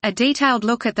A detailed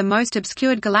look at the most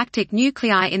obscured galactic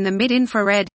nuclei in the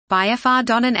mid-infrared, by Fr.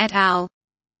 Donnan et al.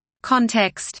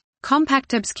 Context.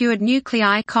 Compact obscured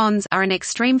nuclei (CONS) are an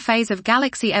extreme phase of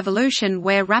galaxy evolution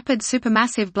where rapid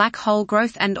supermassive black hole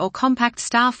growth and/or compact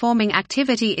star-forming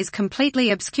activity is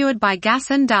completely obscured by gas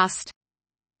and dust.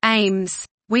 Aims.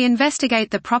 We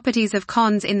investigate the properties of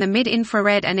CONS in the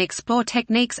mid-infrared and explore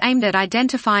techniques aimed at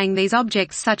identifying these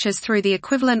objects such as through the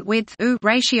equivalent width U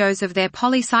ratios of their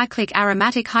polycyclic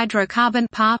aromatic hydrocarbon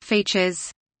PAR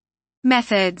features.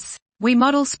 Methods. We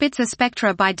model Spitzer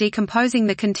spectra by decomposing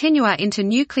the continua into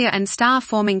nuclear and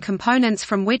star-forming components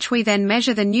from which we then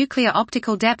measure the nuclear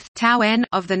optical depth τ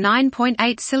of the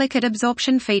 9.8 silicate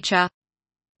absorption feature.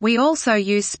 We also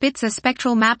use Spitzer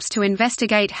spectral maps to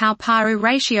investigate how PAR-U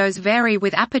ratios vary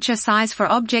with aperture size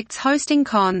for objects hosting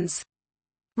CONS.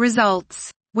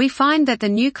 Results. We find that the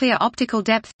nuclear optical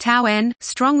depth τ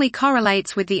strongly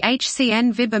correlates with the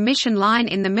HCN Vib emission line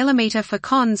in the millimeter for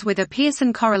CONS with a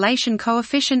Pearson correlation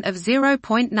coefficient of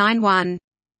 0.91.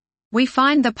 We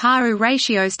find the PAR-U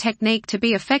ratios technique to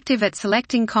be effective at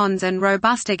selecting CONS and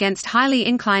robust against highly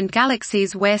inclined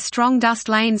galaxies where strong dust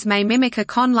lanes may mimic a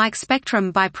CON-like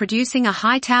spectrum by producing a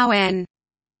high τ.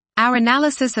 Our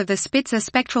analysis of the Spitzer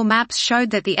spectral maps showed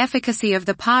that the efficacy of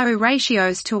the PAR-U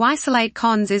ratios to isolate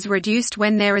CONS is reduced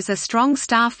when there is a strong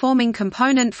star-forming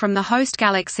component from the host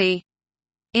galaxy.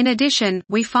 In addition,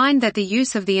 we find that the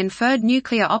use of the inferred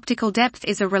nuclear optical depth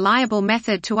is a reliable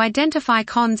method to identify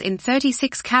CONS in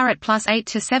 36 carat plus 8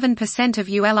 to 7% of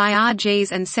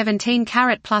ULIRGs and 17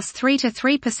 carat plus 3 to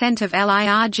 3% of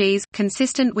LIRGs,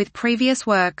 consistent with previous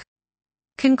work.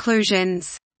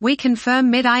 Conclusions. We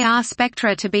confirm mid-IR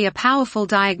spectra to be a powerful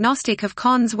diagnostic of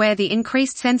CONS where the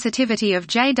increased sensitivity of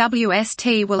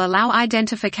JWST will allow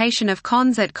identification of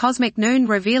CONS at cosmic noon,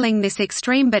 revealing this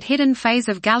extreme but hidden phase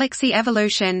of galaxy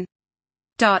evolution.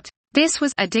 This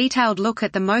was a detailed look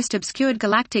at the most obscured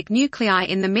galactic nuclei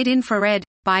in the mid-infrared,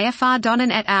 by Fr. Donnan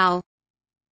et al.